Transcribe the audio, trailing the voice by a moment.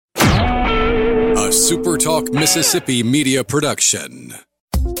a Super Talk Mississippi media production.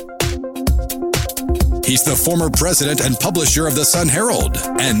 He's the former president and publisher of the Sun Herald,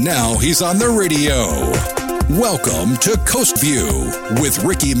 and now he's on the radio. Welcome to Coast View with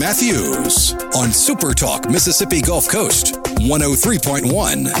Ricky Matthews on Super Talk Mississippi Gulf Coast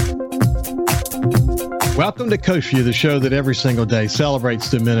 103.1. Welcome to Coast View, the show that every single day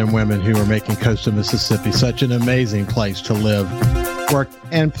celebrates the men and women who are making coastal Mississippi such an amazing place to live, work,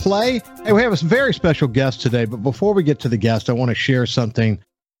 and play. Hey, we have a very special guest today, but before we get to the guest, I want to share something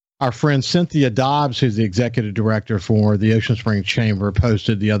our friend Cynthia Dobbs, who's the executive director for the Ocean Springs Chamber,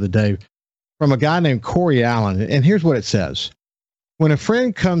 posted the other day from a guy named Corey Allen. And here's what it says. When a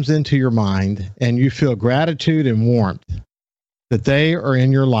friend comes into your mind and you feel gratitude and warmth that they are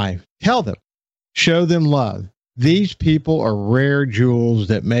in your life, tell them. Show them love. These people are rare jewels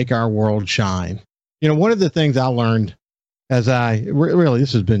that make our world shine. You know, one of the things I learned as really,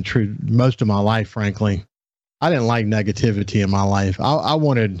 this has been true most of my life, frankly. I didn't like negativity in my life. I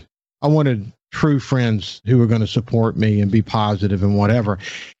wanted true friends who were going to support me and be positive and whatever.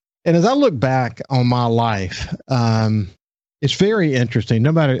 And as I look back on my life, it's very interesting.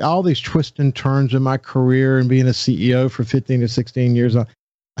 No matter all these twists and turns in my career and being a CEO for 15 to 16 years, I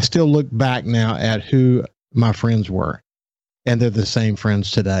still look back now at who my friends were, and they're the same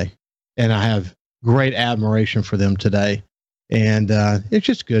friends today. And I have great admiration for them today. And it's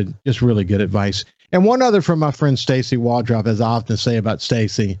just good, just really good advice. And one other from my friend Stacy Waldrop, as I often say about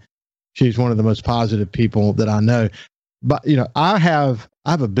Stacy, she's one of the most positive people that I know. But, you know, I have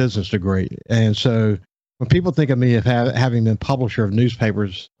a business degree. And so when people think of me as having been publisher of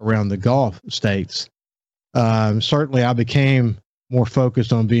newspapers around the Gulf states, certainly I became more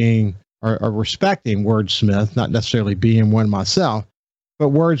focused on being or respecting wordsmith, not necessarily being one myself, but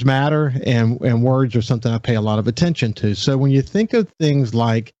words matter, and words are something I pay a lot of attention to. So when you think of things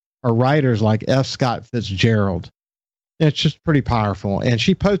like, or writers like F. Scott Fitzgerald, it's just pretty powerful. And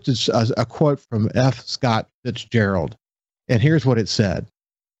she posted a quote from F. Scott Fitzgerald, and here's what it said.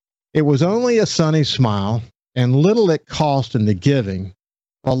 It was only a sunny smile, and little it cost in the giving,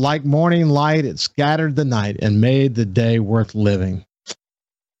 but like morning light, it scattered the night and made the day worth living.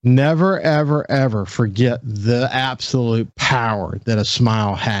 Never, ever, ever forget the absolute power that a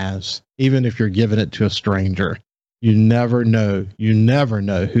smile has, even if you're giving it to a stranger. You never know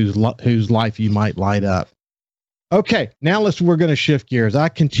whose life you might light up. Okay, now we're going to shift gears. I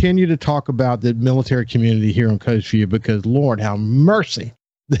continue to talk about the military community here on Coast View because, Lord, have mercy,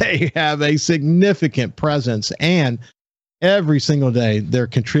 they have a significant presence, and every single day, they're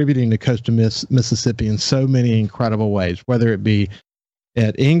contributing to coastal Mississippi in so many incredible ways, whether it be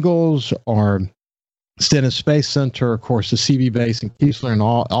at Ingalls or Stennis Space Center, of course, the CB base in Keesler, and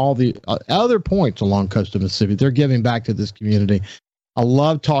all the other points along coastal Mississippi. They're giving back to this community. I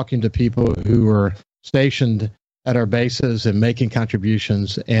love talking to people who are stationed at our bases and making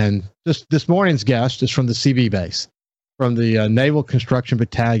contributions. And this morning's guest is from the CB base, from the Naval Construction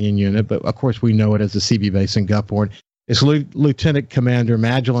Battalion Unit, but of course we know it as the CB base in Gulfport. It's Lieutenant Commander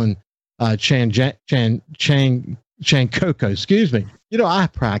Magdalene Chankoko, excuse me. You know, I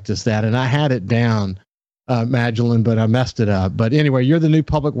practiced that and I had it down, Magdalene, but I messed it up. But anyway, you're the new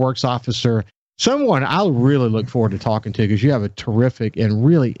public works officer, someone I really look forward to talking to because you have a terrific and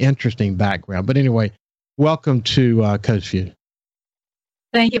really interesting background. But anyway, welcome to Coast View.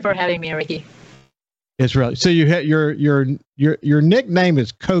 Thank you for having me, Ricky. It's really, so you had your nickname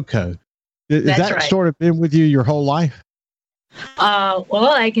is Coco. Is That's that right. Sort of been with you your whole life? Well,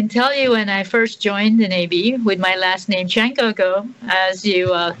 I can tell you when I first joined the Navy with my last name, Chankoko, as you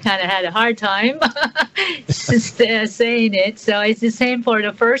kind of had a hard time saying it. So it's the same for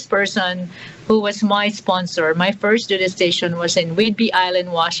the first person who was my sponsor. My first duty station was in Whidbey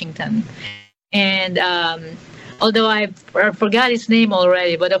Island, Washington. And although I forgot his name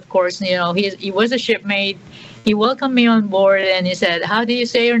already, but of course, you know, he was a shipmate. He welcomed me on board and he said, "How do you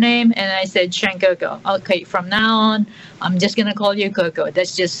say your name?" And I said, Chankoko. Okay, from now on, I'm just going to call you Coco.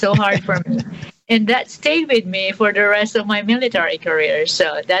 That's just so hard for me. And that stayed with me for the rest of my military career.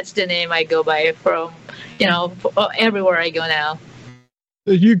 So that's the name I go by from, you know, everywhere I go now.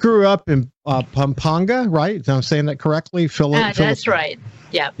 You grew up in Pampanga, right? Am I saying that correctly? That's right.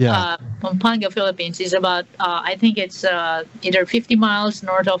 Yeah. Pampanga, Philippines is about, I think it's either 50 miles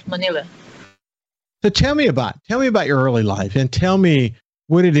north of Manila. So tell me about your early life and tell me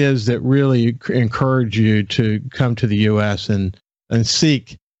what it is that really encouraged you to come to the U.S. and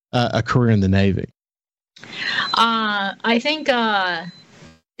seek a career in the Navy. I think the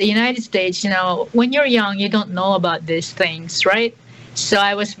United States, you know, when you're young, you don't know about these things, right? So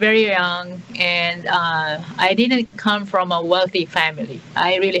I was very young, and I didn't come from a wealthy family.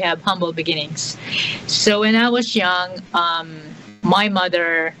 I really have humble beginnings. So when I was young, my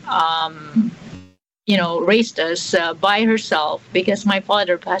mother, raised us by herself, because my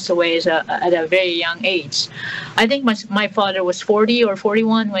father passed away at a very young age. I think my father was 40 or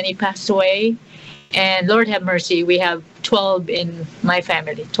 41 when he passed away. And Lord have mercy, we have 12 in my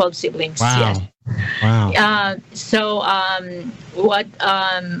family, 12 siblings. Wow. Yes. Wow.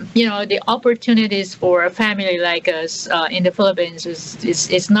 The opportunities for a family like us in the Philippines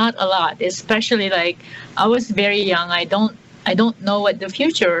is not a lot, especially like I was very young. I don't know what the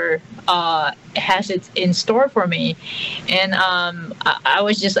future has it in store for me. And I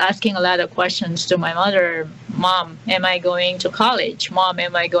was just asking a lot of questions to my mother. Mom, am I going to college? Mom,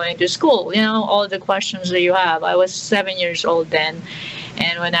 am I going to school? All the questions that you have. I was 7 years old then,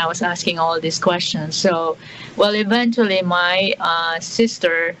 and when I was asking all these questions. So, well, eventually my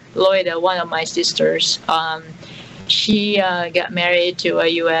sister, Loida, one of my sisters, she got married to a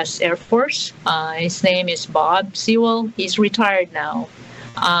U.S. Air Force. His name is Bob Sewell. He's retired now.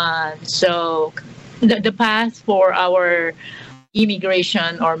 So the path for our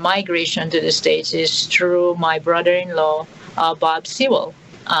immigration or migration to the States is through my brother-in-law, Bob Sewell.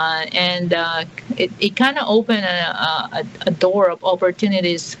 It kind of opened a door of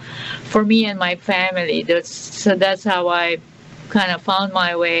opportunities for me and my family. That's how I kind of found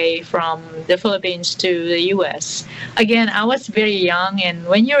my way from the Philippines to the U.S. Again, I was very young, and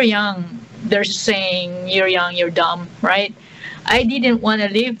when you're young, there's a saying, you're young, you're dumb, right? I didn't want to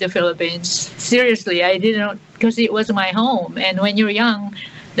leave the Philippines. Seriously, I didn't, because it was my home. And when you're young,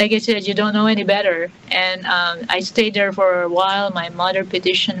 like I said, you don't know any better. And I stayed there for a while. My mother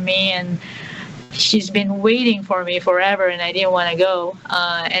petitioned me, and she's been waiting for me forever, and I didn't want to go.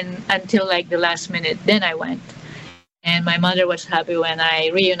 And until like the last minute, then I went. And my mother was happy when I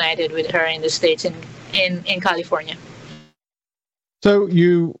reunited with her in the States, in California. So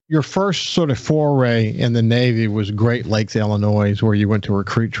your first sort of foray in the Navy was Great Lakes, Illinois, where you went to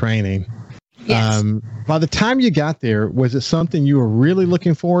recruit training. Yes. By the time you got there, was it something you were really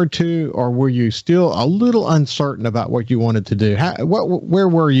looking forward to, or were you still a little uncertain about what you wanted to do? Where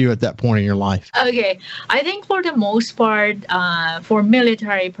were you at that point in your life? Okay. I think for the most part, for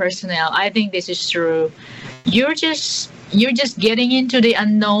military personnel, I think this is true. You're just getting into the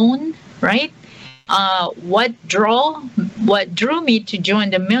unknown, right? What drew me to join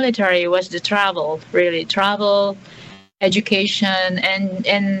the military was the travel, education,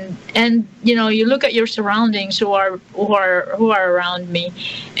 and you look at your surroundings who are around me,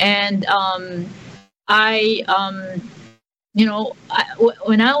 and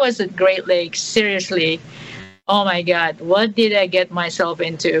when I was at Great Lakes, seriously, oh my God, what did I get myself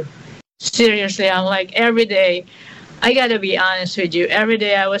into? Seriously, I'm like, every day, I gotta be honest with you, every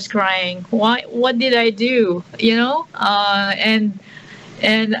day I was crying. What did I do?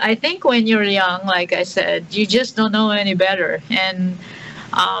 And I think when you're young, like I said, you just don't know any better. And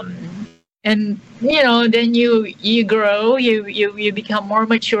then you grow, you become more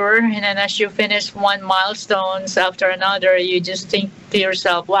mature, and then as you finish one milestones after another, you just think to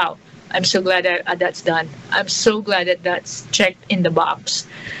yourself, wow, I'm so glad that that's done. I'm so glad that that's checked in the box.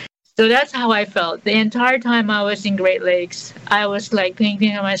 So that's how I felt. The entire time I was in Great Lakes, I was like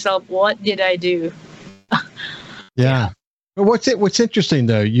thinking to myself, what did I do? Yeah. But what's interesting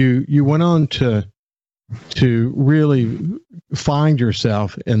though, you went on to really find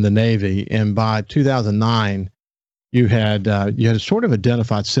yourself in the Navy, and by 2009, you had sort of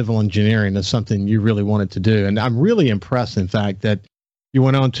identified civil engineering as something you really wanted to do. And I'm really impressed, in fact, that you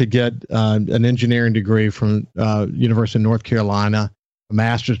went on to get an engineering degree from University of North Carolina, a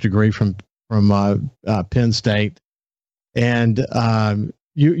master's degree from Penn State, and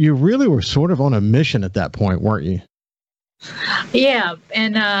you really were sort of on a mission at that point, weren't you? Yeah,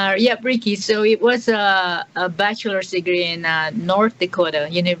 and Ricky. So it was a bachelor's degree in North Dakota,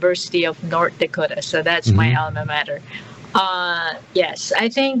 University of North Dakota. So that's my alma mater. Yes, I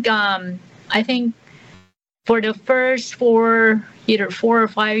think for the first either 4 or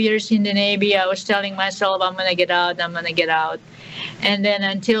 5 years in the Navy, I was telling myself, I'm gonna get out, and then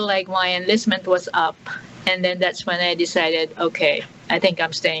until like my enlistment was up, and then that's when I decided, okay, I think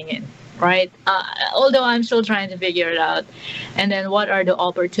I'm staying in. Right. Although I'm still trying to figure it out. And then what are the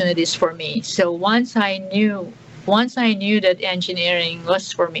opportunities for me? So once I knew that engineering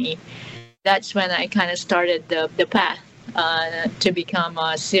was for me, that's when I kind of started the path to become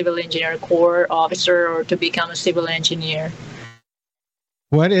a civil engineer corps officer, or to become a civil engineer.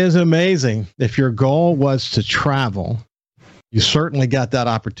 What is amazing, if your goal was to travel, You certainly got that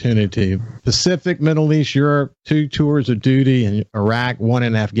opportunity. Pacific, Middle East, Europe, 2 tours of duty in Iraq, 1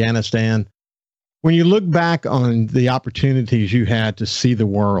 in Afghanistan. When you look back on the opportunities you had to see the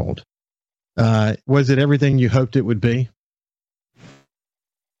world, was it everything you hoped it would be?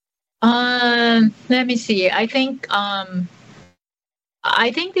 Let me see. I think the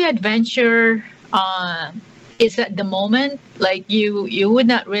adventure is at the moment. Like you would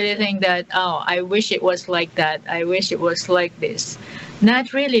not really think that, oh, I wish it was like that. I wish it was like this.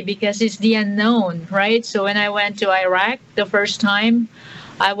 Not really, because it's the unknown, right? So when I went to Iraq the first time,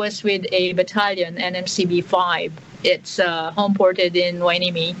 I was with a battalion, NMCB 5. It's home-ported in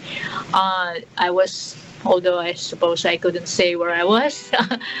Hueneme. I was, although I suppose I couldn't say where I was,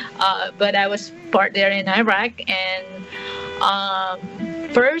 but I was part there in Iraq. And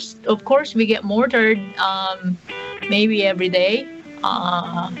first, of course, we get mortared maybe every day.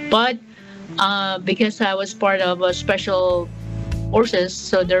 But because I was part of a special forces,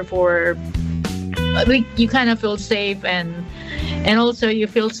 so therefore you kind of feel safe, and also you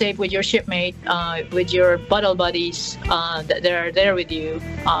feel safe with your shipmate, with your battle buddies that they're there with you.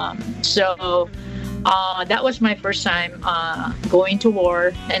 So that was my first time going to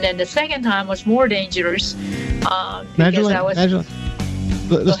war, and then the second time was more dangerous. Magdalene, let's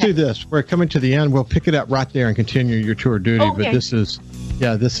do this. We're coming to the end. We'll pick it up right there and continue your tour of duty. Okay. But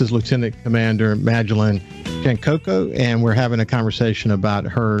this is Lieutenant Commander Magdalene Jankoko, and we're having a conversation about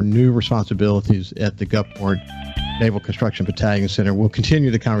her new responsibilities at the Gulfport Naval Construction Battalion Center. We'll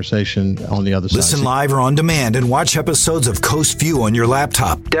continue the conversation on the other side. Listen live or on demand and watch episodes of Coast View on your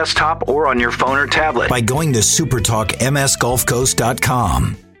laptop, desktop, or on your phone or tablet by going to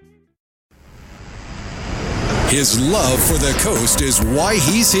supertalkmsgulfcoast.com. His love for the coast is why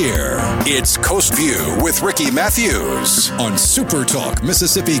he's here. It's Coast View with Ricky Matthews on Super Talk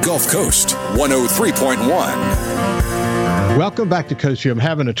Mississippi Gulf Coast 103.1. Welcome back to Coast View. I'm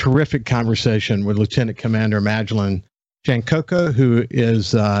having a terrific conversation with Lieutenant Commander Magdalene Jankoko, who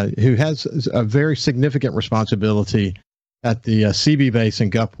has a very significant responsibility at the CB base in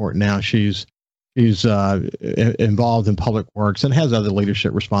Gulfport now. She's involved in public works and has other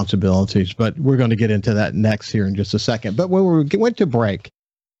leadership responsibilities, but we're going to get into that next here in just a second. But when we went to break,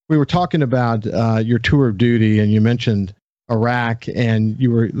 we were talking about your tour of duty, and you mentioned Iraq, and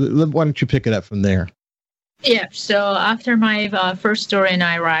why don't you pick it up from there? Yeah, so after my first tour in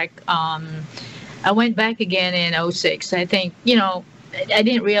Iraq, I went back again in 2006. I think, I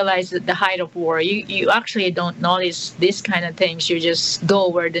didn't realize that the height of war, you actually don't notice these kind of things. You just go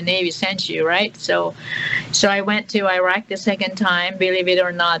where the Navy sends you, right? So I went to Iraq the second time. Believe it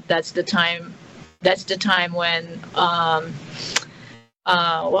or not, that's the time when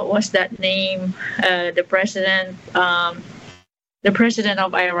what was that name? The president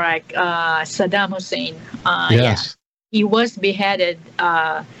of Iraq, Saddam Hussein. Yes. Yeah, he was beheaded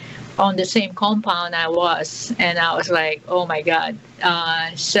on the same compound I was, and I was like, oh my God.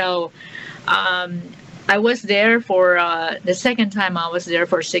 So I was there for the second time. I was there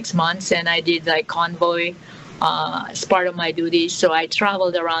for 6 months, and I did like convoy as part of my duties. So I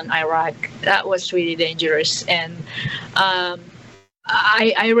traveled around Iraq. That was really dangerous. And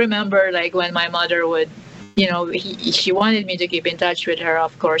I remember like when my mother would, she wanted me to keep in touch with her,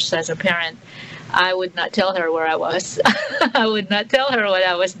 of course, as a parent. I would not tell her where I was. I would not tell her what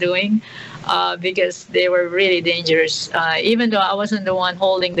I was doing because they were really dangerous. Even though I wasn't the one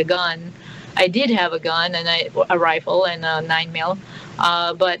holding the gun, I did have a gun and a rifle and a 9mm.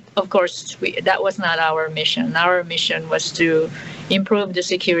 But of course, that was not our mission. Our mission was to improve the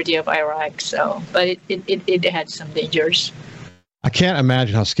security of Iraq. So, but it had some dangers. I can't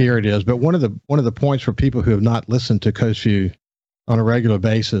imagine how scary it is. But one of the points for people who have not listened to Coast View on a regular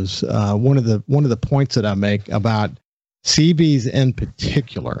basis, one of the points that I make about CBs in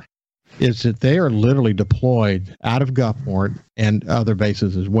particular is that they are literally deployed out of Gulfport and other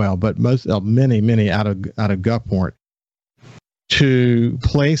bases as well, but many out of Gulfport to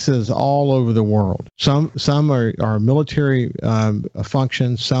places all over the world. Some are military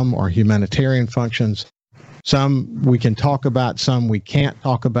functions, some are humanitarian functions, some we can talk about, some we can't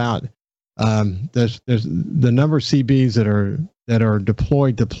talk about. There's the number of CBs that are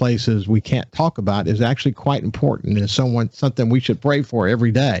deployed to places we can't talk about is actually quite important. It's something we should pray for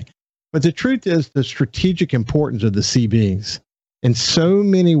every day. But the truth is, the strategic importance of the CBs in so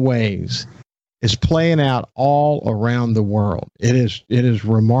many ways is playing out all around the world. It is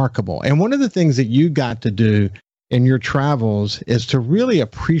remarkable. And one of the things that you got to do in your travels is to really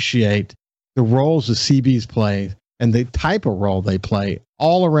appreciate the roles the CBs play and the type of role they play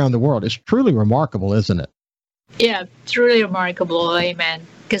all around the world. It's truly remarkable, isn't it? Yeah, truly remarkable. Amen.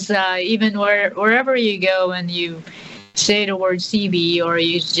 Because even wherever you go and you say the word CB, or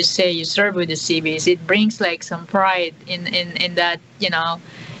you just say you serve with the CBs, it brings like some pride in that,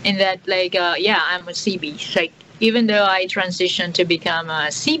 in that, like, yeah, I'm a CB. It's like, even though I transitioned to become a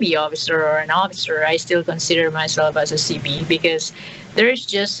CB officer or an officer, I still consider myself as a CB, because there's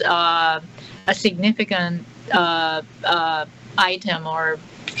just a significant item or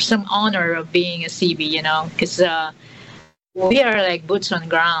some honor of being a CB, because we are like boots on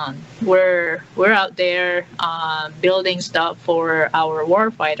ground. We're out there building stuff for our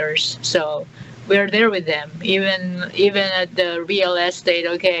warfighters, so we're there with them. Even at the real estate,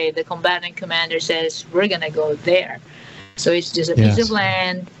 okay, the combatant commander says we're gonna go there, so it's just a piece of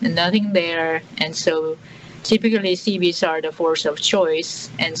land and nothing there, and so typically CBs are the force of choice,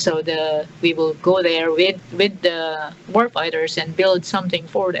 and so we will go there with the warfighters and build something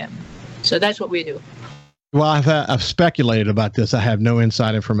for them. So that's what we do. Well, I've speculated about this. I have no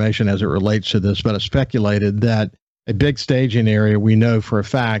inside information as it relates to this, but I've speculated that a big staging area we know for a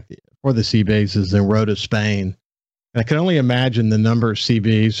fact for the CBs is in Rota, Spain. And I can only imagine the number of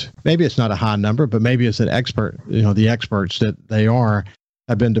CBs. Maybe it's not a high number, but maybe it's an expert. The experts that they are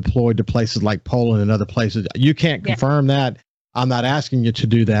have been deployed to places like Poland and other places. You can't confirm that. I'm not asking you to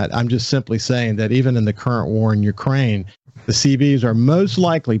do that. I'm just simply saying that even in the current war in Ukraine, the CBs are most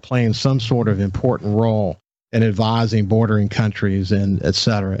likely playing some sort of important role in advising bordering countries and et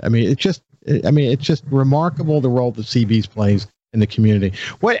cetera. It's just remarkable the role the CBs plays in the community.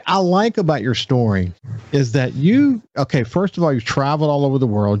 What I like about your story is that first of all, you've traveled all over the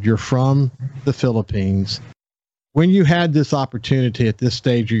world. You're from the Philippines. When you had this opportunity at this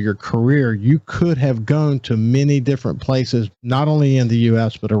stage of your career, you could have gone to many different places, not only in the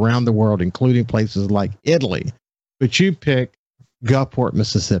U.S., but around the world, including places like Italy. But you picked Gulfport,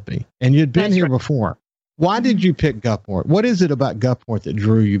 Mississippi, and you'd been here before. Why did you pick Gulfport? What is it about Gulfport that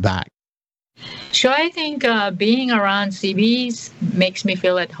drew you back? So I think being around CBs makes me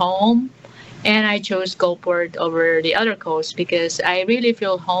feel at home, and I chose Gulfport over the other coast because I really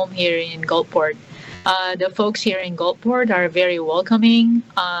feel home here in Gulfport. The folks here in Gulfport are very welcoming,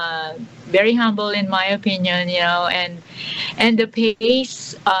 very humble in my opinion, and the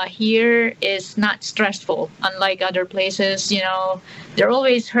pace here is not stressful, unlike other places. They're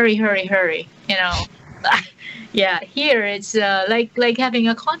always hurry. Yeah, here it's like having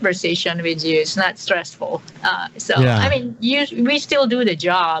a conversation with you. It's not stressful. We still do the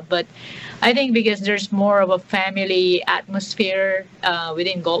job, but I think because there's more of a family atmosphere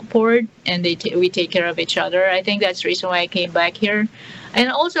within Gulfport, and we take care of each other. I think that's the reason why I came back here.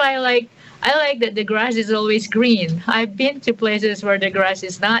 And also I like that the grass is always green. I've been to places where the grass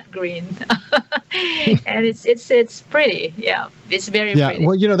is not green, and it's pretty. Yeah, it's very pretty.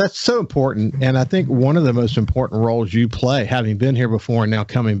 Well, that's so important, and I think one of the most important roles you play, having been here before and now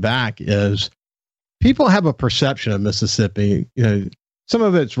coming back, is people have a perception of Mississippi. Some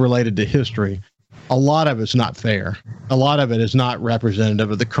of it's related to history. A lot of it's not fair. A lot of it is not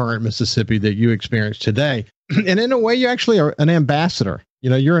representative of the current Mississippi that you experience today. And in a way, you actually are an ambassador.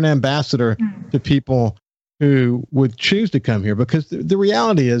 You're an ambassador to people who would choose to come here, because the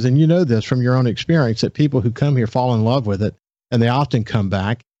reality is, and you know this from your own experience, that people who come here fall in love with it, and they often come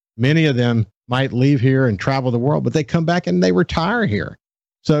back. Many of them might leave here and travel the world, but they come back and they retire here.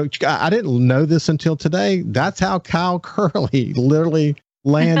 So I didn't know this until today. That's how Kyle Curley literally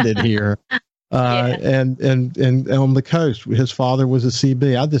landed here. And on the coast. His father was a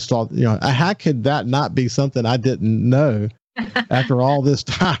CB. I just thought, how could that not be something I didn't know after all this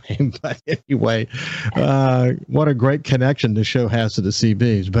time? But anyway, what a great connection the show has to the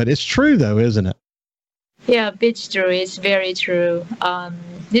CBs. But it's true, though, isn't it? Yeah, it's true. It's very true.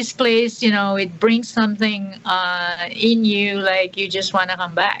 This place, it brings something in you, like you just want to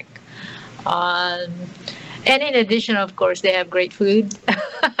come back. And in addition, of course, they have great food.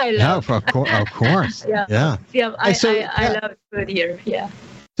 Of course. Yeah. I love food here. Yeah.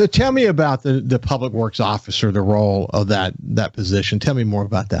 So tell me about the public works officer, the role of that position. Tell me more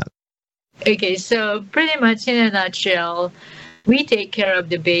about that. Okay, so pretty much in a nutshell, we take care of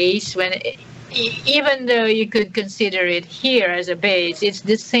the base. Even though you could consider it here as a base, it's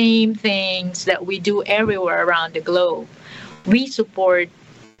the same things that we do everywhere around the globe. We support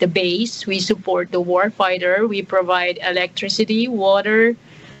the base, we support the warfighter, we provide electricity, water,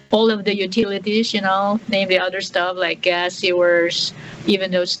 all of the utilities, name the other stuff like gas, sewers,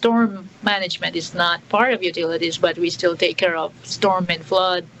 even though storm management is not part of utilities, but we still take care of storm and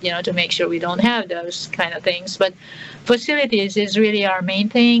flood, to make sure we don't have those kind of things. But facilities is really our main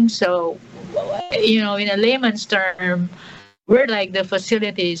thing. So, in a layman's term, we're like the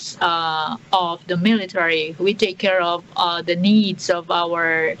facilities of the military. We take care of the needs of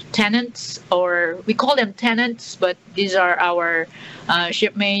our tenants, or we call them tenants, but these are our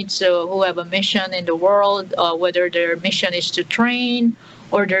shipmates who have a mission in the world, whether their mission is to train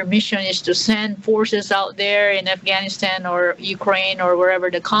or their mission is to send forces out there in Afghanistan or Ukraine or wherever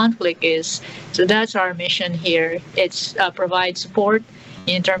the conflict is. So that's our mission here. It's provide support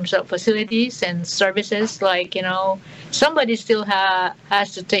in terms of facilities and services, like, somebody still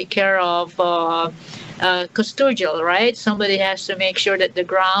has to take care of custodial, right? Somebody has to make sure that the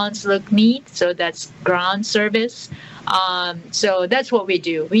grounds look neat, so that's ground service. So that's what we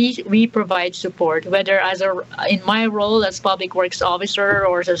do. We provide support, whether in my role as public works officer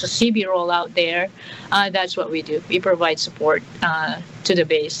or as a CB role out there. That's what we do. We provide support to the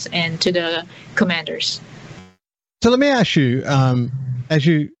base and to the commanders. So let me ask you, as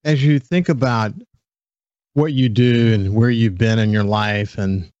you think about what you do and where you've been in your life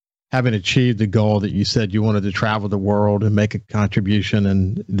and having achieved the goal that you said you wanted to travel the world and make a contribution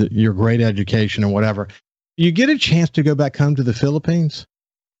and your great education and whatever, you get a chance to go back home to the Philippines?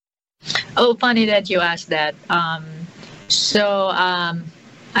 Oh, funny that you asked that. My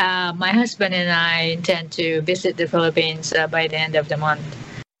husband and I intend to visit the Philippines by the end of the month.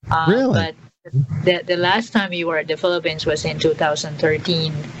 Really? But the last time we were at the Philippines was in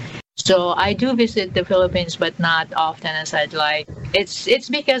 2013. So I do visit the Philippines, but not often as I'd like. It's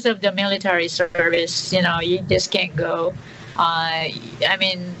because of the military service. You just can't go.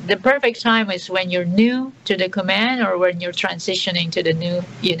 The perfect time is when you're new to the command or when you're transitioning to the new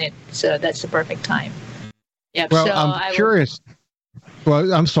unit. So that's the perfect time. Yeah. Well, so I'm curious.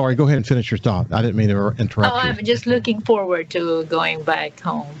 Well, I'm sorry. Go ahead and finish your thought. I didn't mean to interrupt you. I'm just looking forward to going back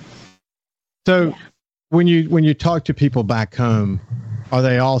home. So when you talk to people back home, are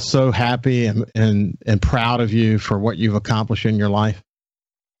they all so happy and proud of you for what you've accomplished in your life?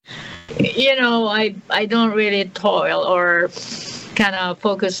 I don't really toil or kind of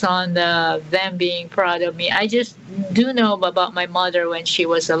focus on them being proud of me. I just do know about my mother when she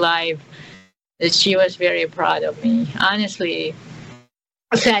was alive, that she was very proud of me. Honestly,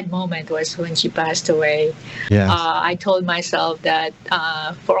 a sad moment was when she passed away. Yes. I told myself that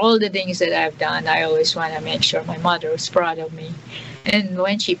for all the things that I've done, I always want to make sure my mother was proud of me. And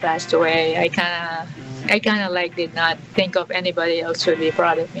when she passed away, I kind of did not think of anybody else who would be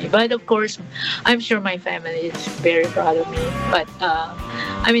proud of me. But of course, I'm sure my family is very proud of me. But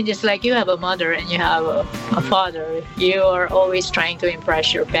just like you have a mother and you have a father, you are always trying to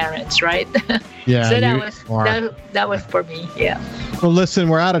impress your parents, right? Yeah. So that was for me. Yeah. Well, listen,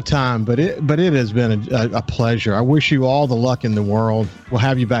 we're out of time, but it has been a pleasure. I wish you all the luck in the world. We'll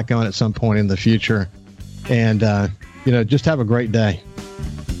have you back on at some point in the future, and just have a great day.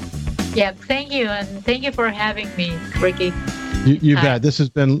 Yeah, thank you, and thank you for having me, Ricky. You bet. This has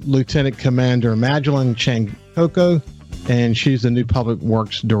been Lieutenant Commander Magdalene Chang-Coco, and she's the new Public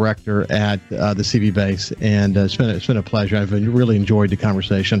Works Director at the CB base, and it's been a pleasure. I've really enjoyed the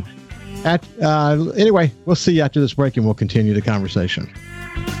conversation. Anyway, we'll see you after this break, and we'll continue the conversation.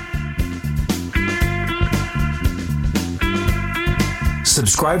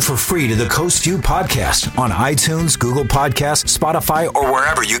 Subscribe for free to the Coast View podcast on iTunes, Google Podcasts, Spotify, or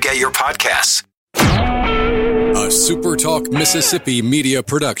wherever you get your podcasts. A SuperTalk Mississippi media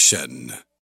production.